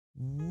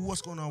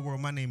What's going on, world?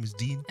 My name is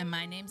Dean. And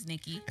my name's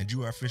Nikki. And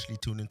you are officially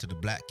tuned into the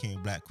Black King,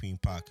 Black Queen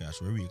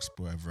podcast, where we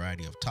explore a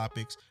variety of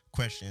topics,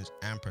 questions,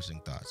 and pressing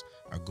thoughts.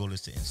 Our goal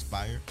is to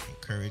inspire,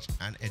 encourage,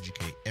 and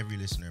educate every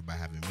listener by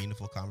having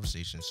meaningful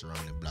conversations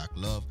surrounding Black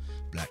love,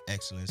 Black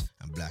excellence,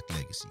 and Black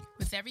legacy.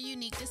 With every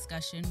unique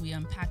discussion, we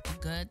unpack the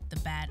good,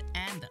 the bad,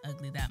 and the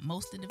ugly that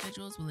most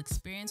individuals will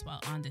experience while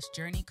on this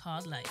journey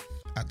called life.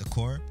 At the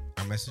core,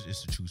 our message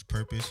is to choose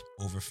purpose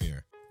over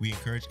fear. We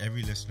encourage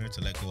every listener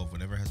to let go of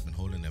whatever has been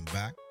holding them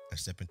back and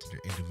step into their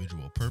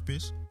individual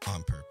purpose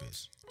on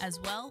purpose. As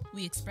well,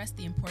 we express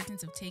the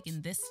importance of taking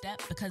this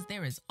step because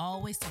there is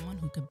always someone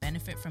who could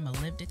benefit from a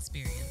lived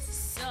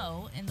experience.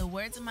 So, in the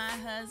words of my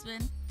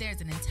husband,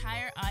 there's an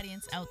entire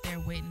audience out there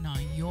waiting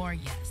on your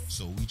yes.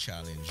 So we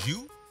challenge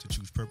you to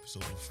choose purpose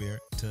over fear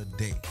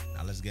today.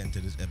 Now let's get into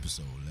this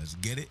episode. Let's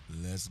get it.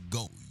 Let's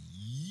go.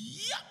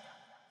 Yeah.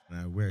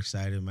 We're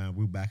excited, man.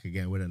 We're back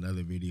again with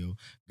another video.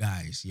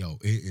 Guys, yo,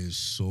 it is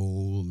so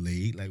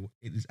late. Like,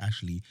 it is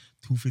actually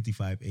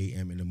 2:55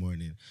 a.m. in the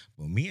morning.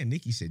 But me and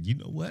Nikki said, you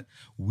know what?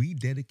 We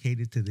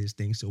dedicated to this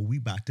thing, so we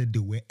about to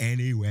do it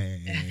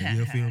anyway.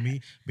 You feel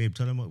me? Babe,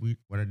 tell them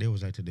what our day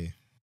was like today.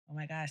 Oh,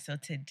 my gosh. So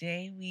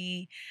today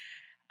we...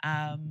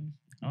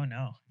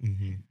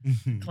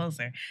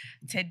 Closer.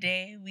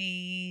 Today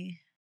we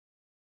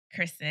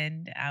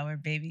christened our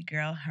baby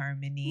girl,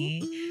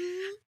 Harmony.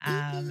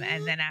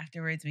 And then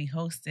afterwards, we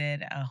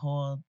hosted a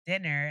whole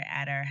dinner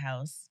at our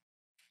house.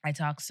 I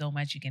talk so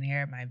much, you can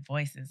hear my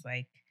voice is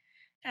like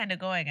kind of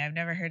going. I've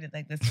never heard it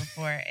like this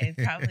before. It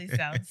probably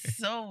sounds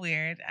so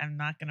weird. I'm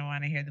not going to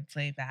want to hear the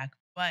playback,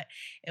 but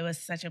it was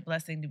such a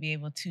blessing to be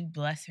able to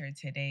bless her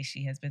today.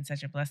 She has been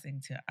such a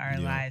blessing to our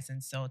lives.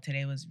 And so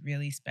today was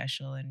really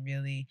special and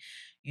really,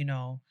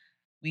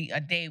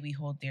 a day we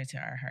hold dear to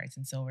our hearts.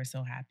 And so we're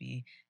so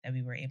happy that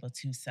we were able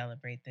to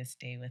celebrate this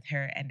day with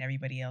her and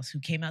everybody else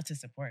who came out to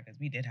support, because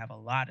we did have a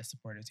lot of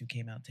supporters who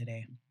came out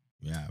today.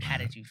 Yeah, man. How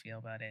did you feel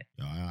about it?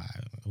 Yo,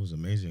 it was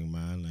amazing,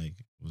 man. Like,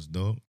 it was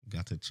dope.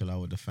 Got to chill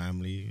out with the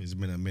family. It's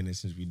been a minute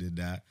since we did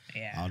that.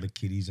 Yeah. All the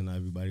kiddies and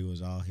everybody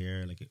was all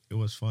here. Like, it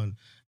was fun.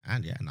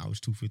 And yeah, now it's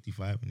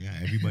 2:55. And yeah,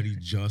 everybody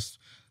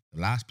the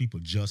last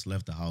people just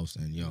left the house.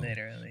 And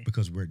literally,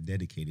 because we're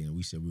dedicated and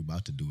we said we're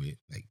about to do it,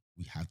 like,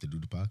 we have to do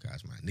the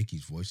podcast, man.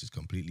 Nikki's voice is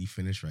completely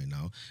finished right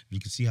now. If you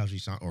can see how she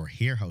sounds or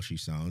hear how she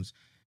sounds,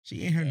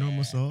 she ain't her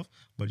normal self,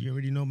 but you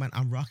already know, man.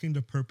 I'm rocking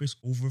the purpose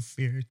over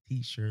fear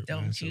t-shirt.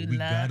 Don't man. So you we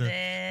love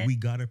it? We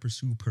gotta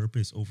pursue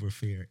purpose over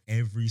fear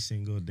every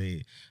single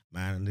day,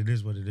 man. And it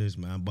is what it is,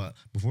 man. But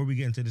before we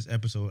get into this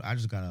episode, I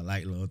just got a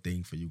light little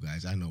thing for you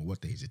guys. I know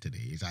what day is it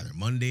today. It's either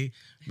Monday,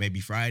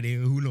 maybe Friday,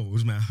 or who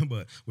knows, man.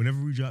 But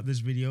whenever we drop this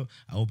video,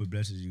 I hope it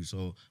blesses you.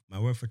 So my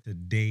word for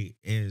today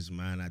is,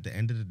 man, at the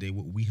end of the day,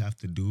 what we have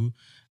to do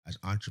as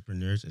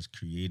entrepreneurs, as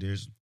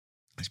creators,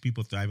 as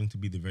people thriving to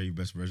be the very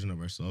best version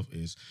of ourselves,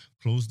 is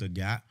close the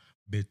gap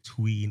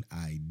between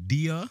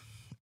idea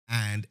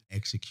and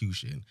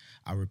execution.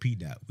 I repeat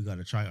that. We got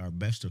to try our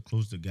best to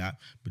close the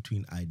gap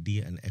between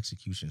idea and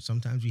execution.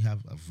 Sometimes we have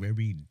a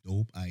very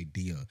dope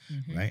idea,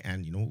 right?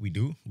 And you know what we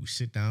do? We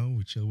sit down,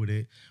 we chill with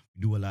it.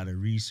 We do a lot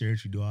of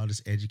research. We do all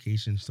this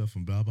education stuff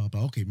and blah, blah,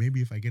 blah. Okay,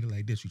 maybe if I get it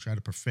like this, we try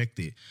to perfect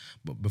it.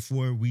 But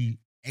before we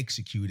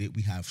execute it,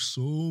 we have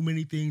so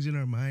many things in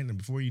our mind. And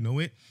before you know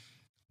it,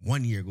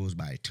 1 year goes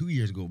by, 2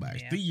 years go by,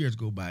 3 years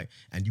go by,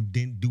 and you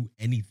didn't do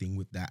anything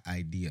with that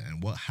idea.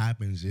 And what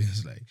happens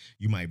is, like,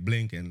 you might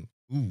blink and,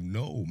 ooh,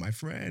 no, my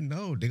friend,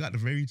 no, they got the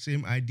very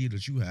same idea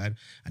that you had,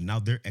 and now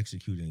they're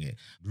executing it.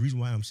 The reason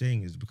why I'm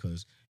saying is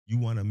because you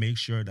want to make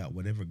sure that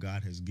whatever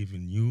God has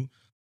given you,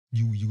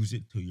 you use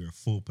it to your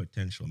full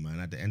potential, man.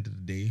 At the end of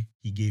the day,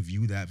 he gave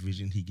you that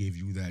vision. He gave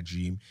you that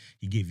dream.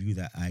 He gave you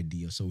that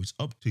idea. So it's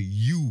up to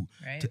you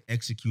to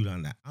execute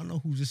on that. I don't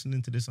know who's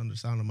listening to this on the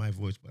sound of my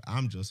voice, but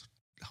I'm just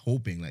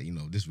hoping that,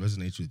 this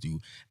resonates with you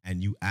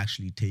and you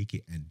actually take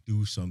it and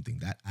do something.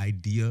 That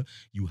idea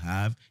you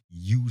have,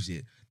 use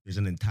it. There's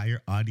an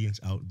entire audience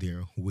out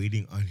there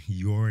waiting on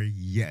your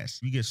yes.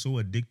 We get so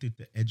addicted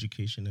to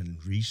education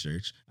and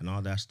research and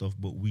all that stuff,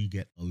 but we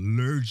get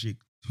allergic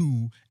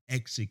to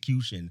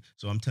execution.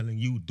 So I'm telling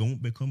you,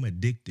 don't become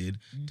addicted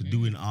to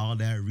doing all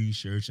that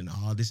research and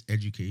all this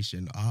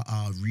education,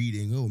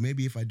 reading. Oh,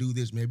 maybe if I do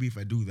this, maybe if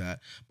I do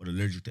that, but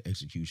allergic to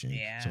execution.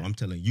 Yeah. So I'm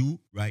telling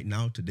you right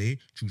now, today,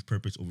 choose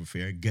purpose over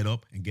fear. Get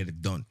up and get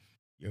it done.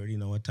 You already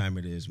know what time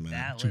it is,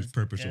 man. Choose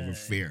purpose over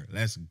fear.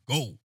 Let's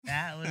go.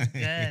 That was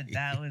good.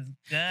 That was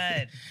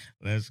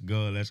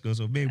good. Let's go.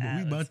 So, babe, what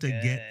we about to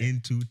get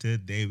into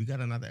today, we got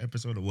another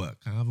episode of what?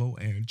 Convo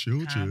and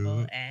chill.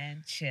 Convo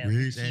and chill.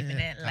 We're keeping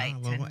it light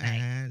Convo tonight.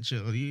 and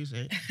chill. You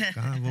say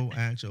convo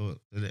and chill.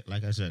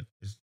 Like I said,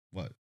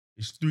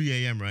 it's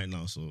 3 a.m. right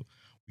now, so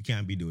we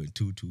can't be doing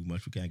too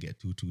much. We can't get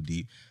too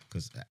deep,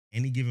 because at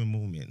any given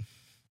moment,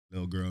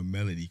 little girl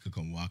Melody could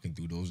come walking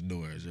through those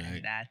doors, right?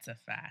 And that's a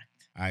fact.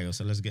 All right,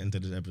 so let's get into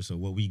this episode.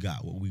 What we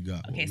got? Okay,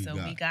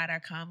 we got our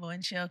combo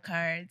and chill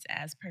cards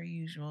as per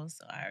usual.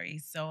 So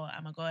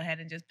I'm going to go ahead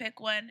and just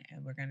pick one,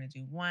 and we're going to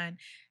do one,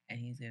 and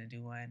he's going to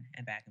do one,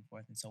 and back and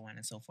forth, and so on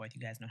and so forth.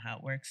 You guys know how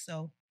it works.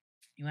 So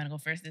You want to go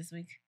first this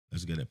week?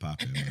 Let's get it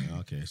popping, man.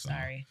 Okay, so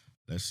Sorry.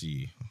 let's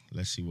see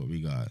what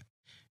we got.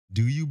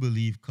 Do you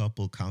believe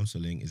couple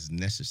counseling is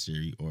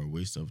necessary or a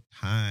waste of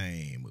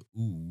time?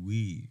 Ooh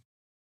wee.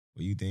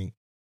 What do you think?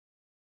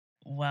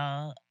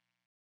 Well,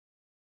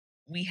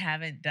 we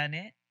haven't done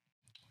it.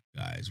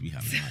 Guys, we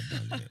have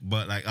not done it.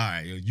 But like, all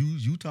right,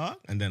 you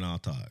talk and then I'll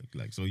talk.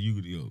 Like, so you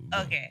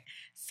go. Okay.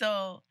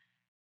 So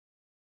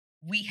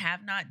we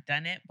have not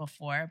done it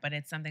before, but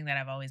it's something that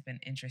I've always been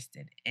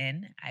interested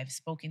in. I've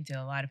spoken to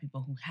a lot of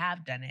people who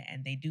have done it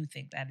and they do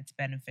think that it's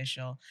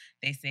beneficial.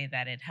 They say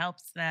that it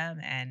helps them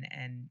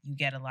and you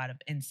get a lot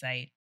of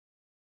insight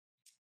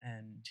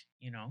and,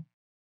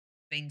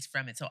 things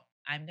from it. So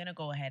I'm going to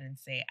go ahead and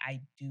say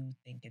I do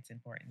think it's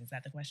important. Is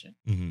that the question?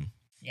 Mm-hmm.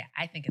 Yeah,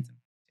 I think it's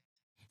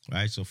important.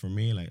 Right. So for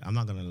me, like, I'm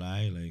not gonna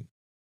lie, like,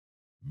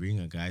 being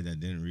a guy that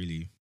didn't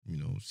really,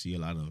 see a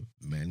lot of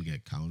men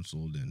get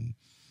counseled and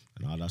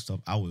all that stuff,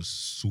 I was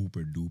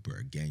super duper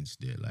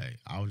against it. Like,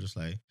 I was just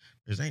like,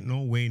 there's ain't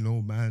no way no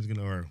man's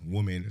gonna or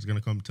woman is gonna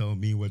come tell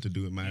me what to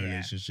do in my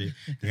relationship.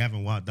 They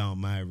haven't walked down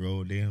my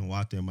road. They haven't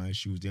walked in my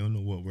shoes. They don't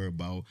know what we're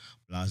about.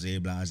 Blase,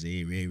 blase,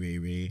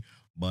 ray.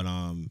 But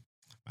man,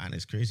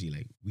 it's crazy.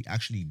 Like, we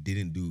actually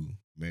didn't do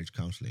marriage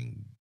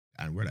counseling,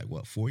 and we're like,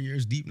 what, 4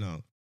 years deep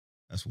now?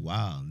 That's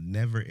wild.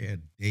 Never a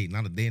day,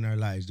 not a day in our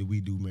lives did we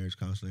do marriage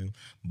counseling.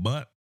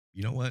 But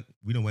you know what?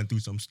 We done went through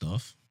some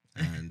stuff,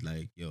 and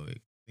like,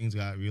 things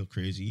got real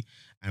crazy,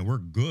 and we're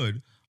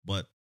good.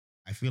 But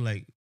I feel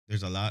like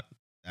there's a lot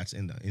that's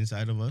in the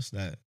inside of us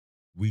that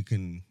we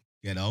can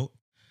get out,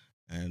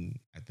 and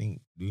I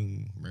think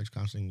doing marriage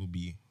counseling will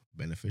be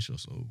beneficial.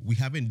 So we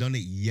haven't done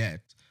it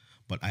yet,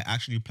 but I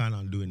actually plan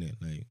on doing it,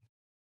 like,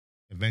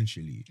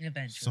 eventually,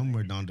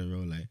 somewhere down the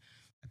road. Like,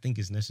 I think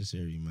it's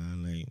necessary,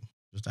 man. Like,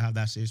 just to have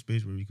that safe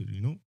space where we could,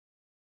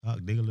 talk,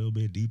 dig a little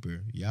bit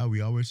deeper. Yeah,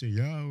 we always say,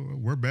 yeah,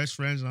 we're best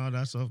friends and all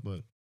that stuff,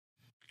 but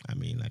I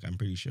mean, like, I'm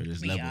pretty sure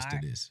there's levels to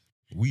this.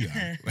 We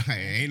are.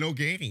 Ain't no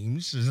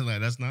games.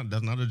 Like, that's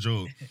not a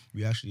joke.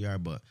 We actually are,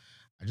 but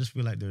I just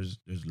feel like there's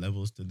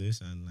levels to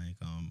this, and like,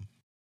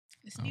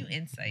 it's new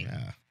insight.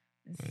 Yeah.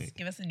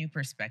 Give us a new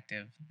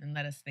perspective and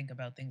let us think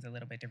about things a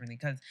little bit differently.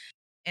 Because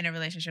in a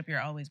relationship,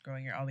 you're always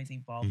growing, you're always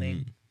evolving.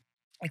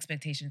 Mm-hmm.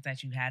 Expectations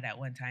that you had at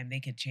one time, they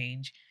could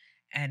change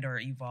and or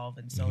evolve,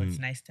 and so it's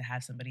nice to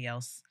have somebody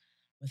else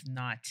with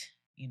not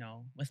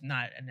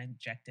an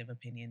objective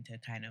opinion to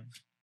kind of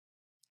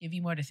give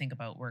you more to think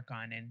about, work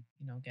on, and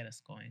get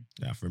us going.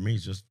 Yeah, for me,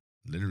 it's just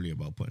literally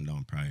about putting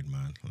down pride,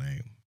 man.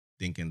 Like,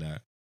 thinking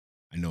that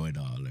I know it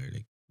all, or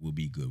like, we'll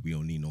be good. We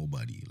don't need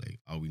nobody.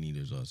 Like, all we need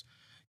is us.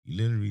 You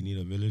literally need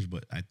a village,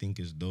 but I think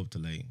it's dope to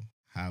like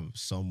have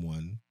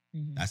someone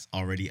that's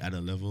already at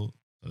a level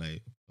to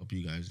like help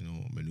you guys,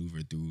 maneuver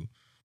through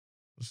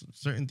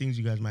certain things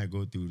you guys might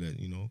go through that,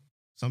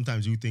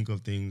 sometimes you think of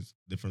things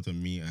different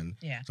than me, and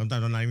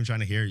sometimes I'm not even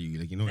trying to hear you.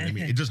 Like, you know what I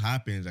mean? It just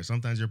happens. Like,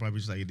 sometimes you're probably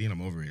just like, Dean,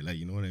 I'm over it. Like,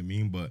 you know what I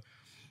mean? But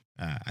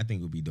I think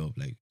it would be dope.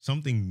 Like,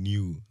 something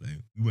new. Like,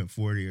 we went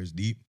 4 years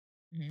deep,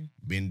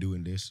 been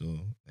doing this, so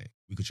like,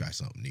 we could try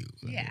something new.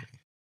 Like, yeah.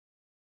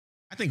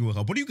 I think it will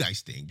help. What do you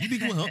guys think? Do you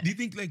think it will help? Do you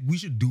think like we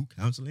should do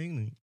counseling?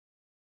 Like,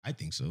 I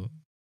think so.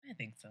 I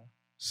think so.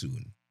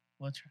 Soon.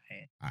 We'll try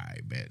it. All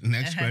right, bet.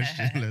 Next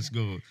question. Let's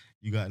go.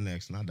 You got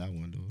next. Not that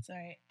one, though.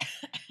 Sorry.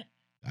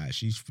 All right,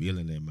 she's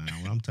feeling it, man.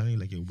 When I'm telling you,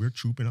 like, we're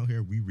trooping out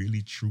here. We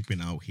really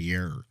trooping out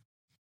here.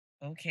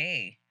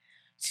 Okay.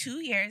 2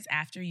 years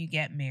after you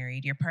get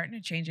married, your partner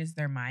changes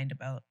their mind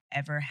about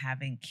ever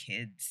having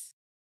kids.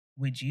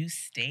 Would you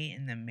stay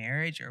in the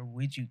marriage or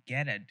would you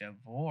get a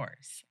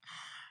divorce?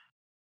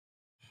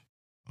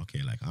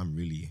 Okay, like, I'm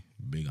really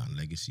big on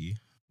legacy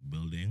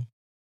building.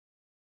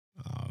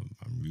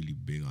 I'm really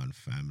big on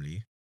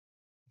family,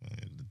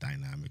 the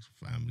dynamics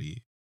of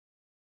family.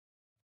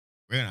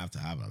 We're going to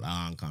have a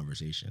long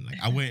conversation. Like,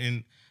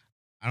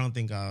 I don't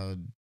think I'll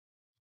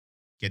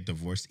get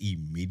divorced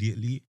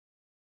immediately,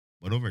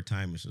 but over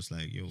time, it's just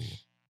like,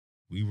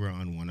 we were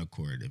on one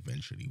accord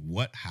eventually.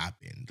 What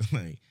happened?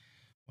 Like,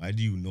 why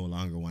do you no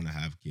longer want to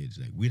have kids?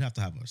 Like, we'd have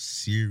to have a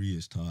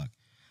serious talk.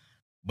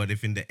 But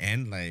if in the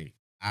end, like,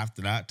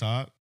 after that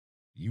talk,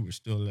 you were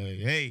still like,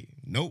 hey,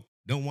 nope,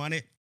 don't want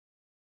it.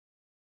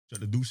 Shut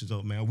the deuces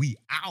up, man. We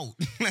out.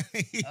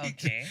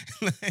 Okay.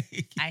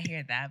 I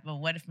hear that. But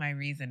what if my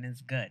reason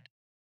is good?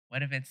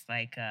 What if it's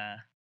like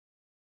a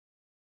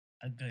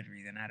good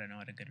reason? I don't know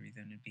what a good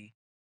reason would be.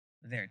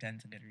 There are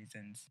tons of good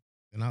reasons.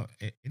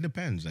 It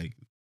depends. Like,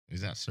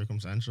 is that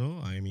circumstantial?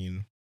 I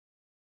mean,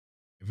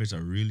 if it's a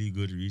really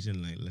good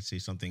reason, like, let's say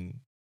something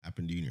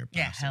happened to you in your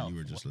past, health, and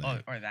you were just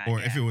like, or that,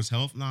 if it was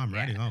health, I'm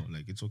writing out.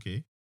 Like, it's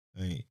okay.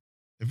 Like,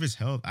 if it's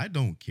health, I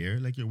don't care.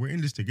 Like, we're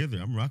in this together.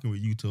 I'm rocking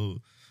with you till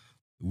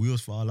the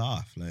wheels fall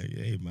off. Like,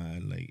 hey,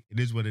 man, like, it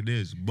is what it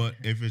is. But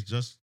if it's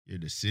just your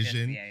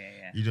decision,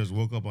 you just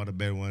woke up out of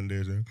bed one day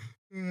and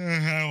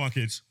I don't want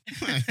kids.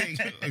 Like,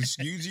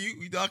 excuse you?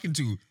 Who you talking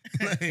to?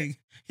 Like,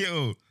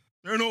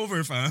 turn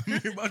over, fam.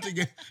 You're about to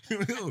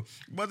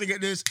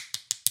get this.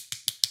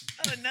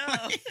 Oh no.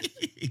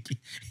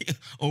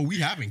 Oh, we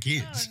having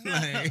kids. Oh,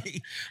 no.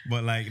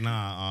 But like,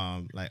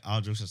 nah, like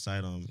all jokes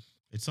aside,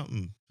 it's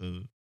something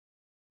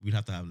we'd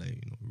have to have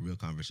like, real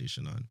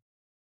conversation on.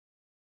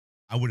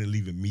 I wouldn't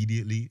leave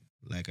immediately,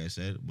 like I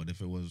said, but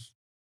if it was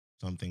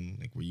something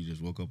like where you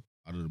just woke up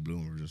out of the blue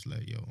and were just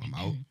like, yo, I'm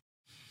out.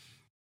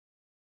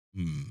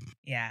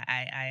 Yeah,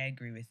 I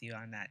agree with you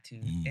on that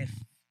too. If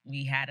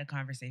we had a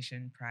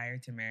conversation prior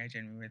to marriage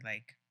and we were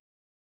like,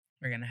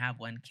 we're going to have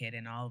one kid,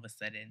 and all of a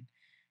sudden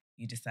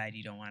you decide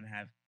you don't want to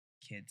have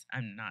kids,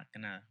 I'm not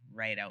going to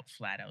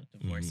flat out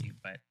divorce you,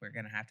 but we're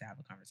going to have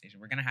a conversation.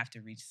 We're going to have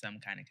to reach some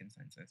kind of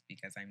consensus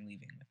because I'm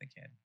leaving with a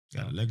kid.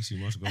 Yeah, the legacy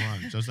must go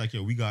on. Just like,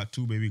 yo, we got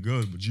 2 baby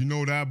girls, but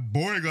that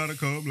boy gotta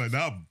come. Like,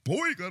 that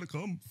boy gotta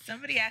come.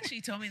 Somebody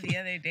actually told me the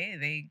other day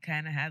they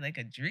kind of had like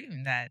a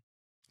dream that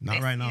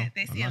not right now.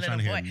 They see a little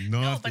boy.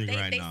 No, but they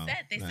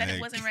said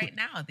it wasn't right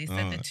now. They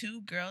said the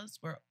 2 girls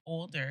were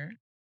older,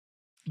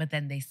 but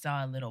then they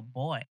saw a little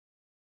boy.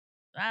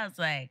 So I was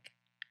like,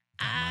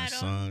 I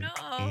don't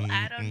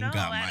know.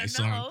 Got my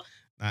son.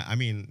 I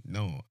mean,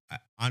 no. I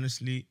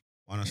honestly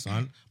want a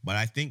son, but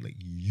I think like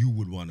you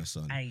would want a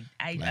son. I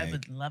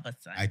would love a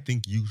son. I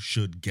think you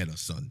should get a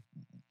son.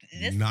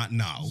 Not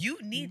now. You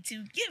need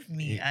to give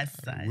me a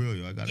son. I will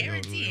you? I got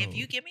guarantee. If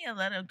you give me a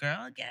little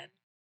girl again.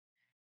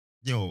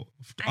 Yo,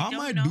 all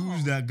my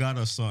dudes that got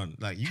a son,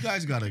 like you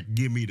guys gotta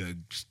give me the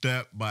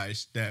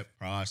step-by-step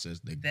process,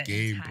 the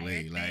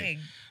gameplay.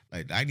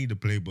 Like I need the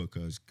playbook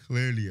because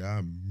clearly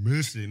I'm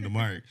missing the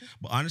mark.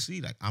 But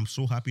honestly, like I'm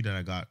so happy that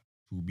I got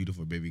 2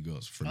 beautiful baby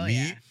girls. For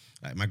me,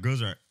 like my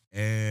girls are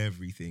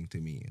everything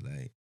to me.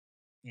 Like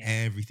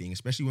everything.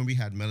 Especially when we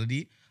had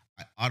Melody,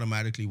 I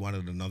automatically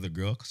wanted another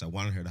girl because I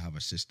wanted her to have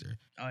a sister.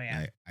 Oh yeah.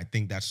 Like, I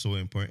think that's so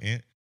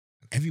important.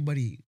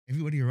 Everybody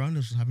around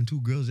us was having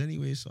 2 girls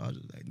anyway, so I was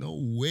just like, no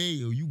way,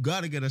 yo, you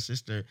gotta get a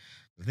sister.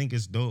 I think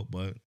it's dope,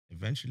 but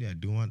eventually I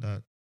do want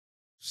that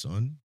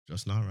son,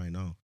 just not right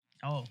now.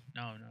 Oh,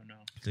 no.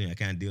 I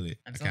can't deal it.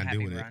 I'm so happy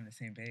we're on the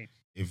same page.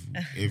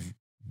 If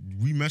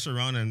we mess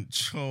around and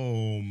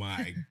oh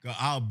my God,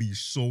 I'll be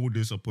so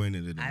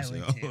disappointed in this,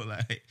 yo. Too.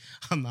 Like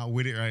I'm not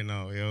with it right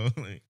now, yo.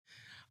 Like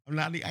I'm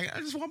not. I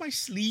just want my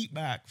sleep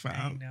back,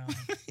 fam. I know.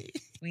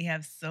 We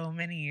have so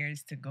many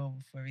years to go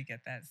before we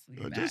get that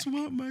sleep back. I just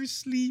want my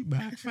sleep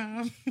back,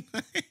 fam.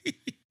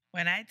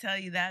 When I tell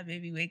you that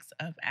baby wakes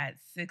up at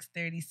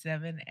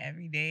 6:37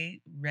 every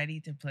day, ready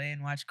to play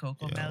and watch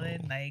Coco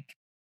Melon, like.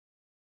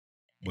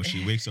 But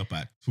she wakes up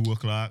at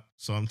 2:00.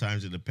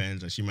 Sometimes it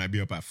depends. Like she might be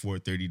up at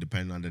 4:30,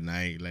 depending on the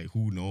night. Like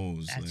who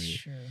knows? That's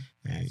true.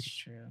 That's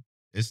true.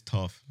 It's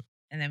tough.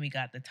 And then we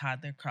got the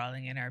toddler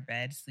crawling in our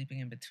bed, sleeping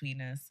in between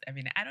us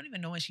every night. I don't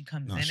even know when she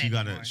comes in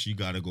anymore. She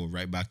gotta go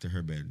right back to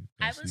her bed.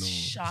 I was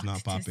shocked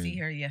to see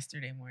her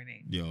yesterday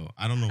morning. Yo,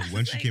 I don't know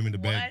when she came into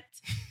bed.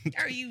 What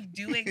are you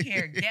doing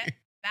here? Get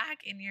back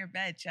in your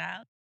bed,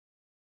 child.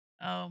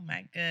 Oh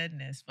my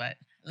goodness. But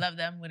love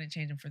them. Wouldn't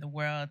change them for the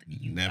world.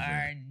 You Never.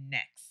 Are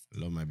next. I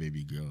love my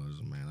baby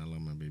girls, man. I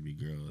love my baby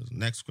girls.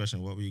 Next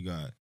question. What we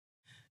got?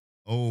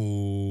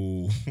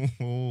 Oh.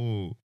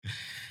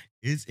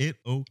 Is it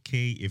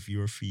okay if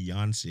your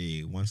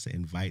fiance wants to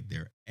invite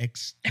their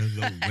ex to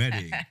the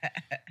wedding?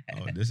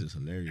 Oh, this is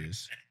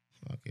hilarious.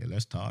 Okay,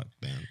 let's talk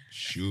then.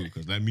 Shoot,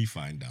 because let me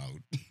find out.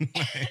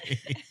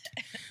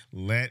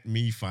 Let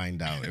me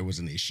find out it was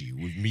an issue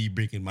with me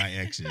bringing my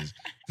exes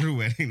to the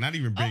wedding. Not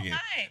even bringing. Oh,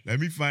 let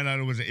me find out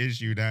it was an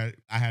issue that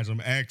I had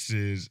some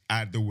exes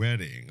at the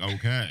wedding.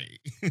 Okay.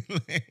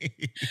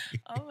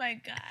 Oh my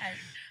God.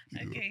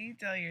 Okay, you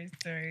tell your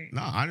story.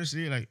 No,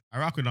 honestly, like I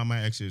rock with all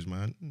my exes,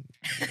 man.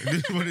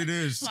 This is what it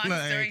is.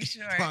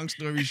 Long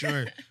story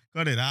short.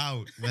 Cut it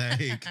out.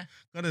 Like,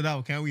 cut it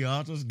out. Can't we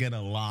all just get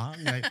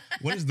along? Like,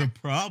 what is the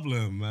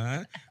problem,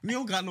 man? We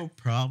don't got no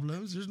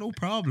problems. There's no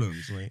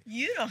problems. Like,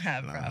 you don't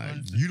have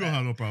problems. You don't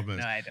have no problems.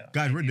 No, I don't.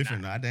 Guys, we're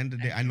different. At the end of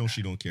the day, I know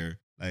she don't care.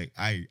 Like,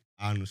 I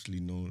honestly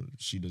know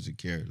she doesn't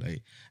care.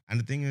 Like, and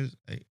the thing is,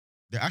 like,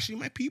 they're actually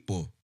my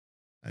people.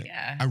 Like,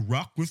 yeah. I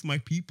rock with my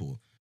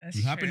people. That's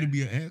you happen true. to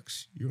be an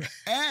ex, you're an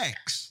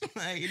ex.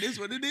 Like, it is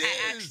what it is.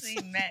 I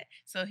actually met,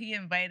 so he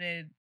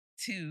invited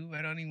 2,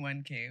 but only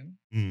 1 came.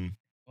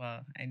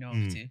 Well, I know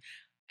of 2,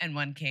 and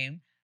 1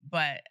 came.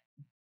 But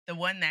the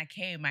one that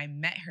came, I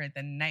met her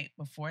the night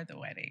before the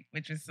wedding,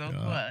 which was so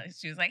cool.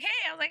 She was like,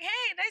 hey, I was like,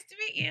 hey, nice to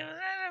meet you.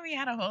 We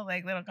had a whole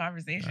like little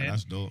conversation.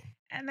 That's dope.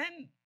 And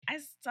then I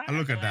saw her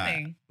look at at the that.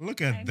 wedding.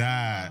 Look at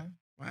that.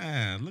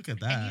 Man, look at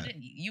that.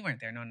 And you weren't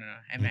there. No.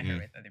 I met her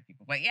with other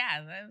people. But yeah,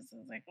 I was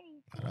like, oh,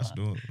 cool. That's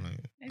dope. Like,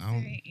 nice to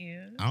meet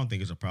you. I don't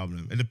think it's a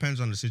problem. It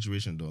depends on the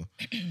situation, though.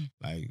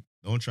 Like,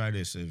 don't try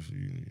this if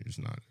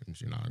you're not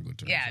on good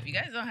terms. Yeah, if you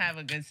guys don't have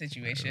a good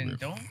situation,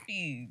 don't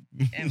be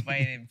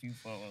inviting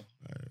people.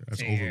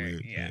 That's over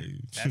with. Yeah,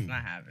 that's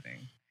not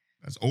happening.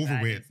 That's over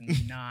with. That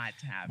is not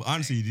happening. But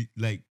honestly,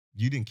 like,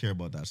 you didn't care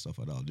about that stuff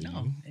at all, did you?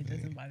 No, it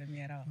doesn't bother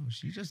me at all. Oh,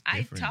 she's just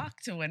different. I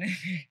talked to one of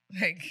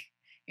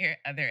your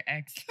other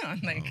ex on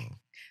like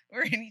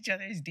We're in each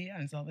other's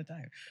DMs all the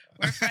time.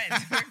 We're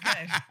friends. We're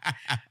good.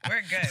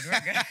 We're good.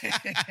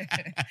 We're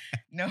good.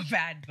 No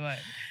bad blood.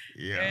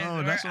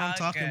 Yeah, that's what I'm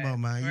talking about,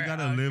 man. You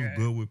gotta live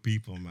good with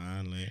people,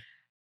 man. Like,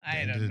 at the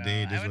end of the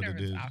day, it is what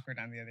it is. It's awkward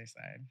on the other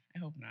side. I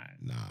hope not.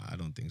 Nah, I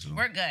don't think so.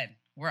 We're good.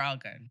 We're all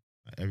good.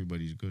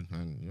 Everybody's good,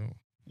 man.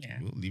 Yeah.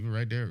 We'll leave it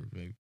right there.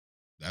 Like,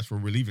 that's where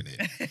we're leaving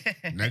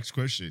it. Next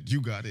question.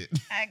 You got it.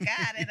 I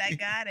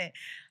got it.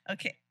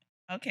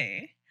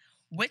 Okay.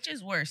 Which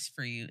is worse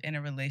for you in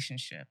a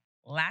relationship?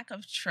 Lack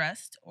of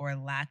trust or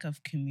lack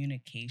of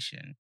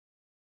communication?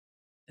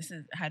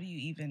 How do you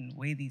even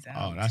weigh these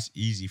out? Oh, that's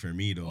easy for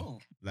me though. Ooh.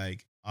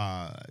 Like,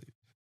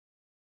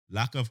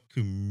 lack of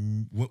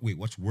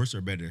what's worse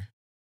or better?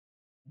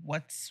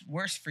 What's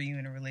worse for you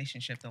in a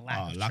relationship? The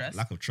lack of trust?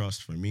 Lack of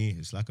trust for me.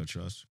 It's lack of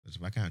trust. Because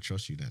if I can't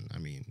trust you, then, I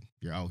mean,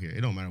 you're out here.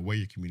 It don't matter what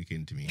you're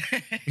communicating to me.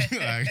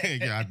 Like,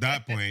 at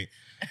that point,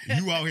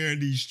 you out here in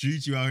these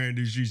streets, you out here,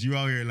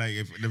 like,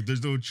 if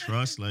there's no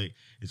trust, like,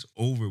 it's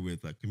over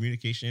with. Like,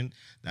 communication,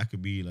 that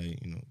could be, like,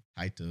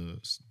 tied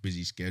to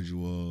busy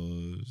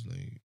schedules.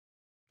 Like,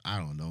 I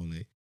don't know.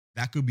 Like,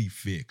 that could be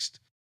fixed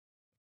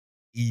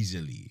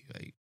easily.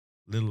 Like,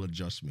 little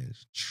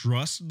adjustments.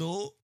 Trust,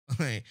 though,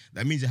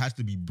 that means it has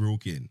to be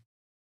broken.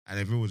 And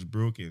if it was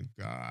broken,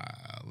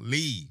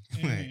 golly,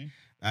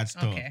 that's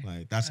tough. Okay.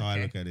 Like, that's how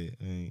I look at it.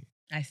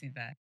 I see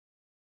that.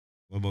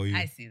 What about you?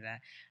 I see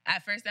that.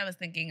 At first, I was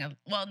thinking of,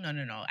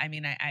 no. I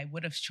mean, I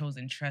would have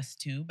chosen trust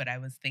too, but I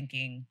was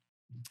thinking,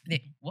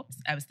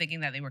 I was thinking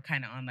that they were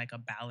kind of on like a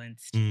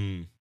balanced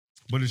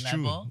But it's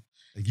level. true.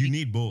 Like, you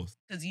need both.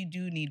 Because you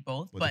do need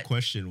both. But the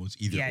question was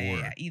either or.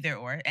 Yeah, either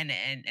or. And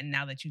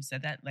now that you've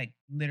said that, like,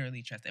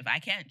 literally trust. If I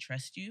can't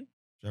trust you,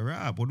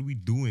 Sharab, what are we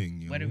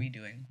doing? What are we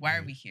doing? Why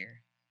are we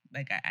here?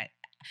 Like,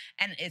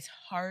 and it's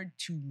hard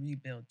to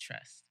rebuild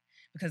trust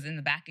because in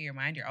the back of your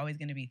mind, you're always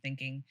going to be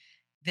thinking,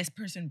 this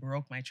person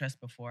broke my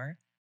trust before.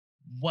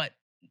 What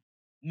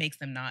makes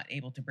them not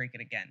able to break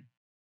it again?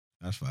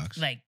 That's facts.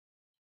 Like,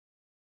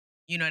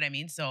 you know what I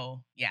mean?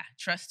 So yeah,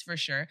 trust for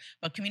sure.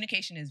 But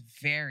communication is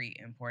very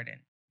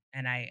important.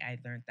 And I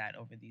learned that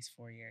over these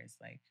 4 years.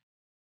 Like,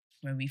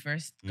 when we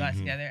first got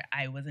together,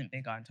 I wasn't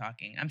big on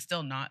talking. I'm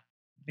still not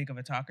big of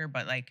a talker,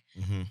 but like,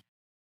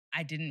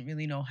 I didn't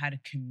really know how to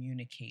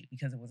communicate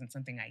because it wasn't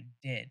something I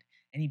did.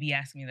 And he'd be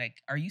asking me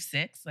like, "Are you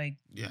 6? Like,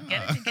 get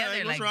it together.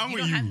 Like, what's like, wrong you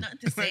with don't you? have nothing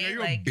to say. Like, are you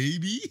like, a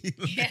baby?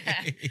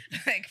 yeah.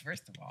 Like,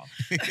 first of all,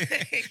 you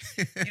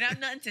don't have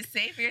nothing to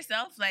say for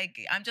yourself. Like,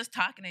 I'm just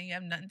talking and you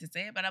have nothing to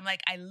say. But I'm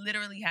like, I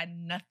literally had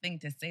nothing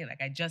to say.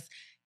 Like, I just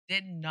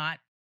did not.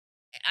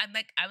 I'm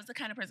like, I was the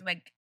kind of person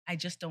like, I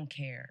just don't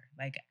care.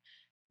 Like,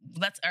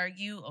 let's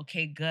argue.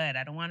 Okay, good.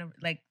 I don't want to,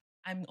 like,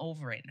 I'm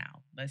over it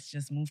now. Let's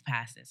just move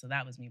past it. So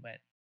that was me, but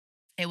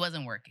it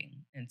wasn't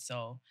working. And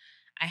so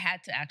I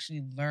had to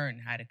actually learn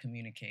how to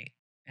communicate.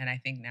 And I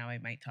think now I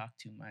might talk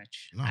too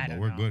much. No, but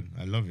we're good.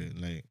 I love it.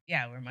 Like,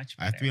 yeah, we're much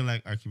better. I feel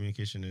like our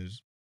communication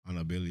is on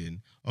a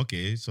billion.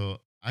 Okay, so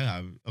I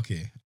have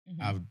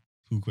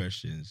 2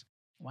 questions.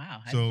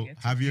 Wow. So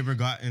have you ever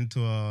got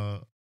into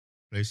a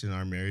place in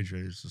our marriage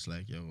where it's just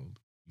like, yo,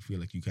 you feel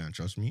like you can't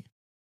trust me?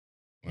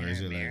 Or is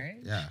it marriage?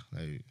 like, yeah,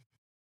 like,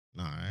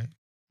 nah, right?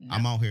 No.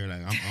 I'm out here,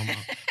 like,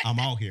 I'm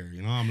out here,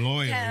 I'm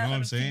loyal, you know what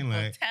I'm saying?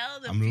 Like,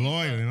 I'm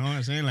loyal, you know what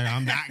I'm saying? Like,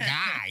 I'm that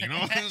guy, you know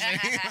what I'm saying?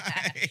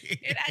 Like,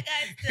 you're that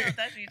guy still,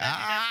 touch me.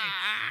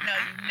 No,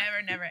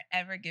 you've never,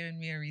 ever given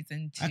me a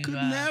reason to. I could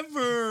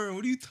never.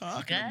 What are you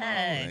talking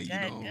about?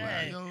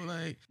 Like, Good.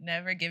 Like,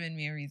 never given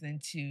me a reason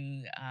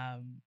to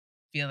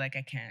feel like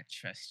I can't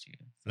trust you.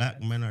 So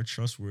black men are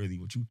trustworthy.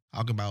 What you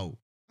talk about?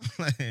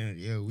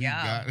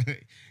 Got.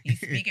 He's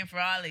speaking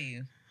for all of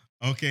you.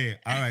 Okay,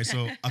 all right.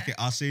 So,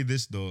 I'll say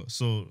this though.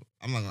 So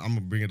I'm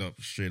gonna bring it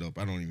up straight up.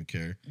 I don't even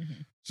care.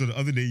 So the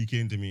other day you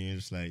came to me and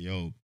it's like,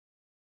 yo,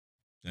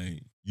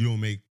 like, you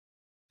don't make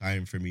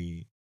time for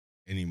me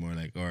anymore,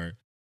 like, or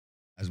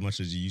as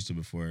much as you used to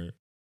before,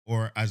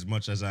 or as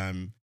much as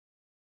I'm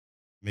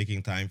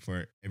making time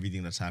for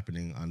everything that's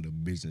happening on the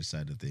business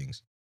side of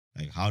things.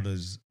 Like, how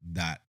does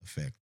that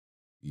affect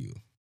you?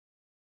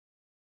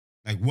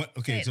 Like, what?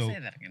 Okay, say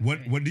that again.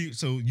 What do you?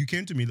 So you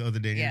came to me the other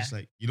day and you're just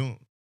like, you don't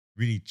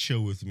really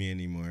chill with me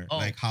anymore.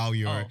 Like, how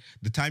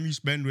the time you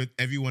spend with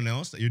everyone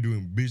else that you're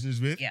doing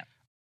business with,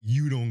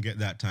 you don't get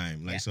that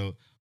time. Like, so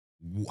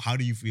how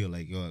do you feel?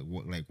 Like,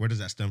 where does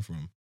that stem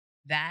from?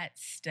 That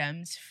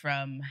stems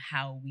from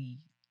how we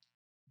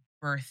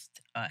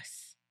birthed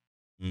us.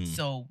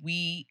 So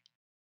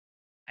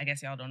I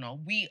guess y'all don't know,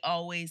 we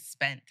always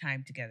spent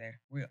time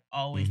together. We're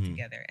always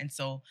together. And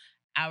so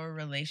our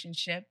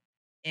relationship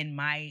in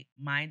my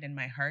mind and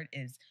my heart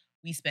is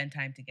we spend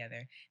time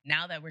together.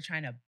 Now that we're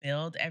trying to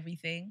build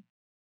everything,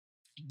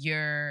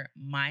 your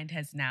mind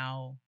has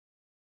now,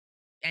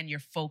 and your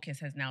focus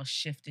has now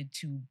shifted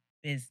to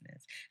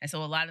business. And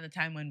so a lot of the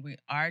time when we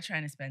are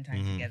trying to spend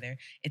time together,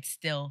 it's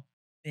still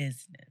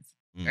business,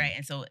 right?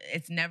 And so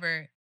it's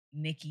never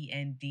Nikki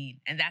and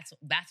Dean. And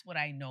that's what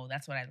I know.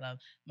 That's what I love.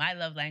 My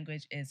love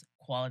language is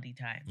quality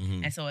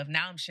time. And so if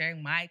now I'm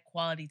sharing my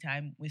quality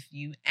time with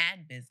you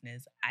and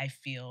business, I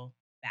feel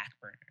back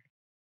burner.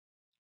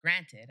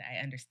 Granted,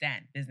 I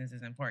understand business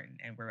is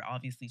important and we're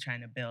obviously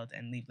trying to build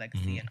and leave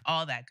legacy and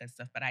all that good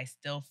stuff, but I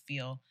still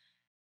feel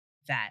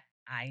that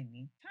I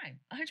need time.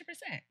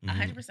 100%.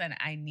 100%.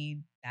 I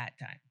need that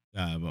time.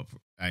 Yeah, but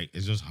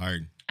it's just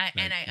hard.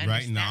 And I understand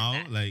right now,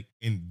 that. like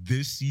in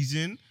this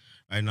season,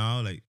 right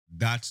now, like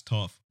that's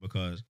tough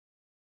because,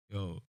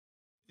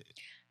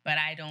 but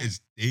I don't. It's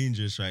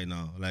dangerous right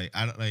now. Like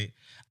I don't like.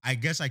 I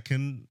guess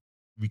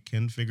we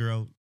can figure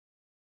out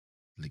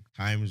like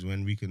times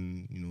when we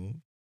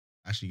can,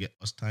 actually get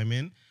us time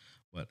in.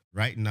 But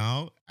right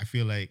now, I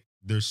feel like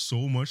there's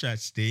so much at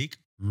stake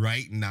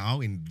right now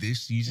in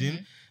this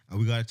season, and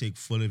we got to take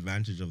full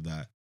advantage of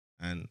that.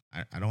 And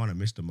I don't want to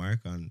miss the mark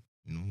on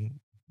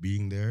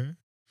being there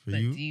for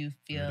you.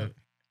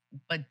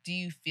 But do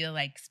you feel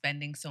like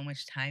spending so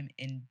much time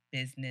in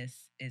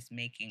business is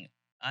making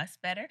us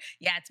better?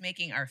 Yeah, it's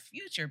making our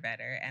future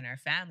better and our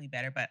family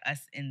better, but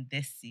us in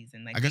this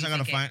season, like, I guess I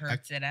gotta find.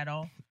 Hurts it at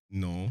all?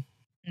 No,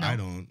 I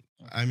don't.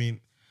 Okay. I mean,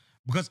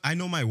 because I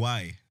know my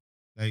why,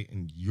 like,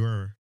 and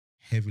you're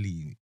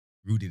heavily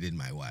rooted in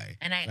my why,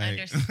 and I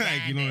understand.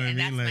 Like, you know what I mean?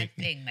 That's my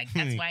thing. Like,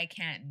 that's why I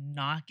can't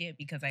knock it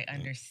because I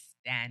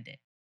understand it.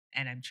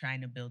 And I'm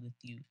trying to build with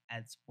you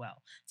as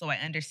well. So I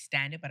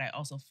understand it, but I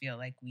also feel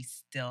like we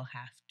still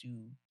have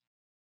to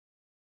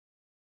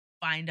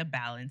find a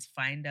balance,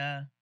 find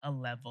a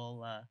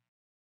level,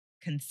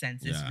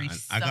 consensus. Yeah,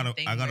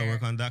 I gotta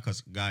work on that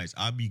because, guys,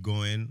 I'll be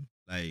going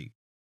like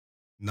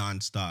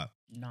nonstop.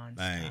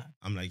 Like,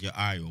 I'm like, all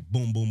right,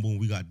 boom, boom, boom.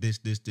 We got this,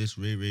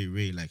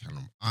 Ray. Like, and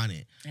I'm on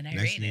it. And I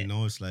next thing you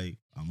know, it's like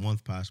a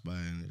month passed by,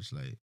 and it's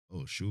like,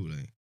 oh shoot,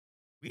 like,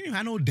 we didn't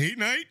have no date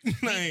night.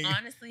 We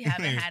honestly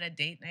haven't had a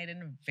date night in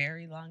a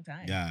very long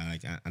time. Yeah,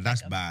 like, and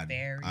that's bad.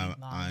 Very long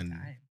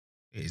time.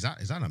 Is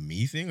that a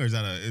me thing or is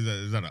that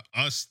a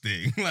us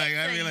thing? Like,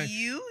 I mean, like,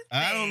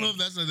 I don't know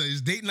if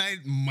is date night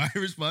my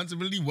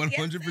responsibility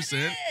 100%.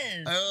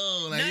 Yes,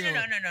 oh, like, no,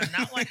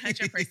 not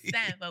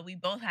 100%. But we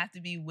both have to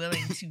be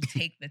willing to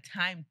take the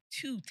time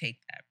to take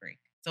that break.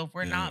 So if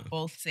we're not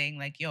both saying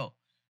like, yo,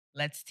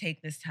 let's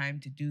take this time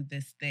to do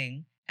this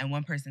thing. And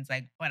one person's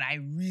like, but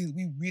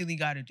we really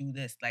got to do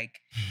this. Like,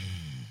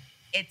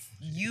 it's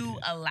you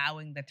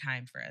allowing the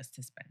time for us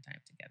to spend time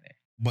together.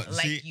 But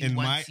like, see, in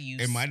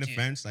my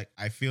defense, like,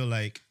 I feel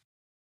like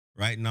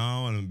right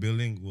now and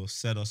building will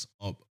set us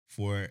up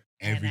for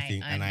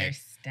everything. And I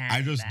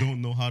just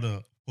don't know how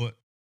to put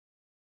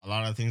a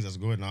lot of things that's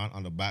going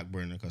on the back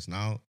burner because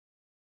now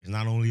it's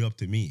not only up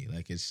to me.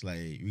 Like, it's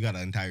like we got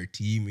an entire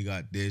team. We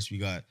got this. We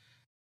got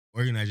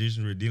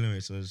organizations we're dealing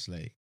with. So it's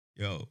like,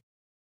 yo,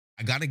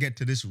 I gotta get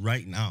to this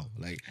right now.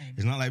 Like,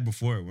 it's not like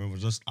before when it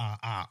was just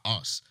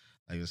us.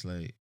 Like, it's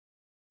like,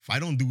 if I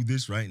don't do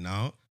this right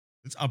now,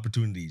 it's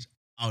opportunities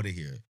out of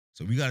here.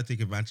 So we gotta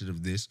take advantage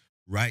of this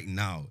right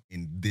now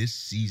in this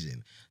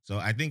season. So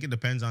I think it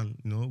depends on,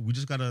 we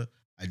just gotta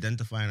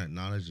identify and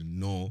acknowledge and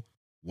know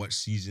what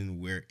season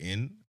we're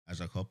in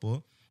as a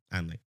couple.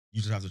 And like,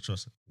 you just have to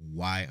trust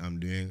why I'm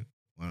doing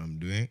what I'm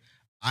doing.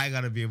 I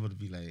gotta be able to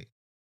be like,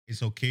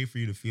 it's okay for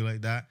you to feel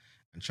like that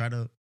and try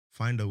to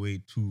find a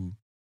way to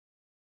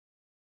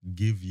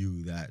give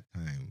you that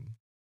time.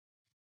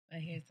 But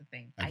here's the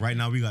thing. Like, right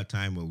now we got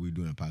time, but we're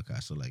doing a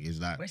podcast. So like,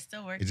 we're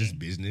still working. It's just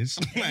business.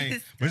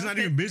 Like, but it's not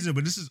even business,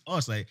 but this is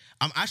us. Like,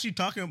 I'm actually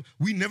talking.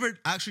 We never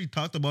actually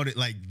talked about it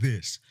like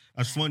this.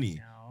 That's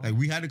funny. Like,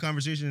 we had a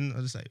conversation. I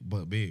was just like,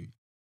 but babe,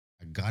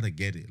 I gotta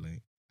get it.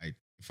 Like,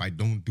 if I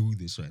don't do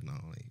this right now,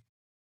 like,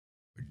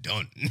 we're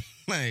done.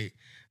 Like,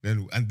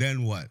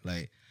 then what?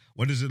 Like,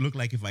 what does it look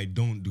like if I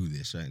don't do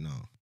this right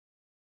now?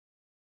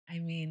 I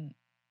mean,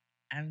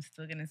 I'm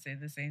still going to say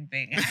the same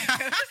thing.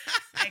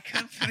 I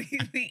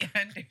completely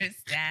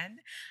understand.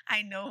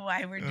 I know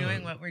why we're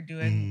doing what we're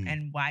doing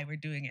and why we're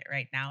doing it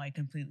right now. I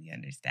completely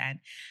understand.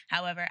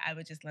 However, I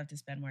would just love to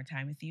spend more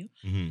time with you.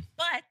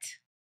 But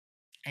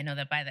I know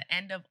that by the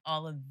end of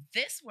all of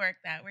this work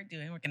that we're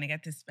doing, we're going to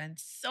get to spend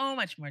so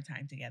much more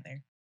time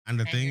together. And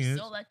the thing you're is,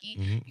 so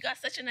lucky. You got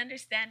such an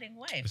understanding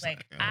wife.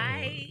 Like,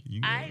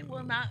 I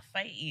will not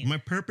fight you. My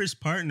purpose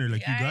partner,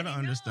 like, you gotta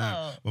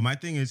understand. But my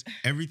thing is,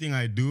 everything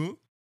I do,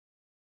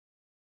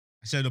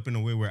 I set up in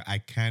a way where I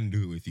can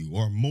do it with you,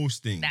 or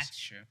most things. That's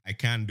true. I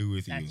can do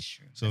with you. That's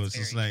true. So it's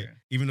just like,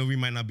 even though we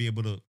might not be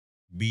able to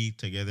be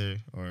together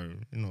or,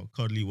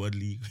 cuddly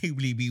wuddly,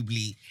 weebly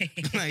beebly,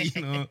 like,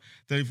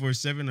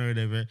 24/7 or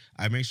whatever,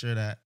 I make sure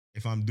that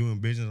if I'm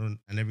doing business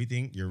and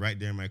everything, you're right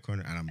there in my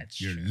corner and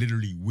you're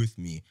literally with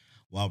me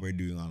while we're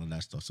doing all of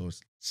that stuff. So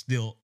it's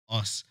still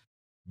us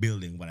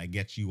building, but I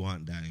get you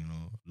want that,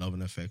 love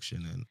and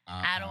affection. And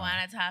I don't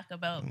want to talk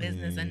about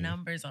business and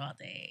numbers all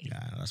day.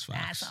 Yeah, that's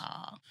facts. That's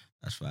all.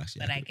 That's facts.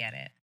 Yeah, but I get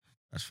it.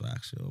 That's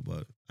facts, yo.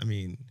 But I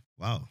mean,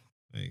 wow.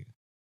 Like,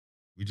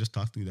 we just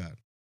talked through that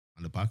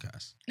on the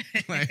podcast.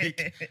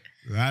 Like,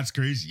 that's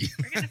crazy.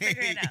 We're gonna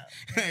figure it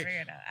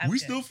out. We're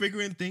still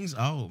figuring things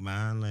out,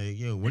 man. Like,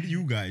 yo, what do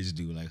you guys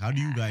do? Like, how do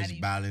you guys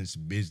balance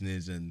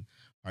business and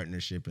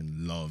partnership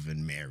and love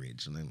and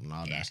marriage and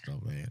all that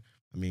stuff, man?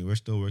 I mean, we're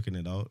still working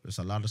it out. There's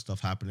a lot of stuff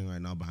happening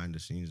right now behind the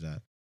scenes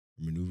that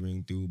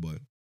maneuvering through. But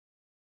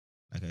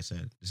like I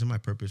said, this is my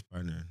purpose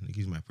partner.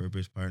 Nikki's my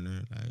purpose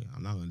partner. Like,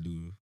 I'm not gonna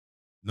do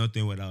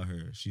nothing without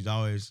her. She's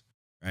always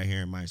right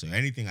here in mind. So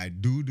anything I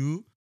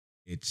do,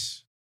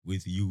 it's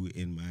with you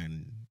in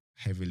mind,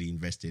 heavily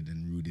invested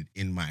and rooted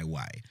in my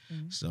why.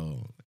 Mm-hmm.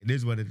 So it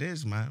is what it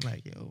is, man.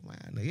 Like, yo,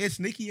 man, like, it's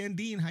Nikki and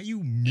Dean. How you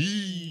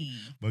mean?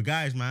 But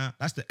guys, man,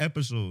 that's the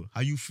episode.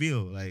 How you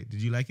feel? Like,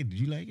 did you like it? Did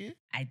you like it?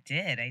 I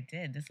did.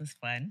 This was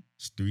fun.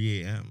 It's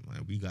 3 a.m.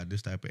 Like, we got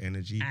this type of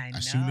energy. I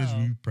As soon as know.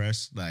 we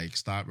press like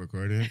stop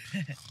recording,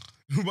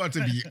 we're about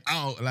to be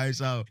out. Like,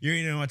 so you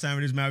already know what time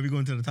it is, man. We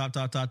going to the top,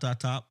 up.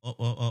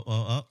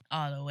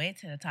 All the way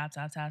to the top,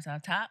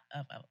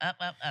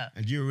 up.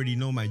 And you already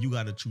know, man, you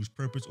got to choose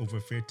purpose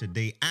over fear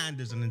today. And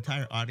there's an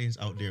entire audience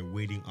out there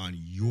waiting on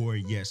your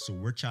yes. So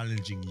we're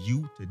challenging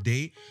you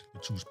today to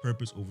choose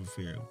purpose over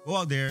fear. Go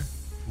out there,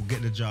 we'll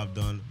get the job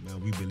done. Man,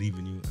 we believe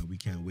in you and we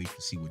can't wait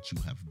to see what you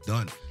have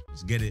done.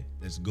 Let's get it.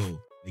 Let's go.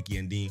 Nikki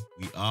and Dean,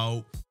 we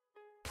out.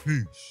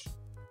 Peace.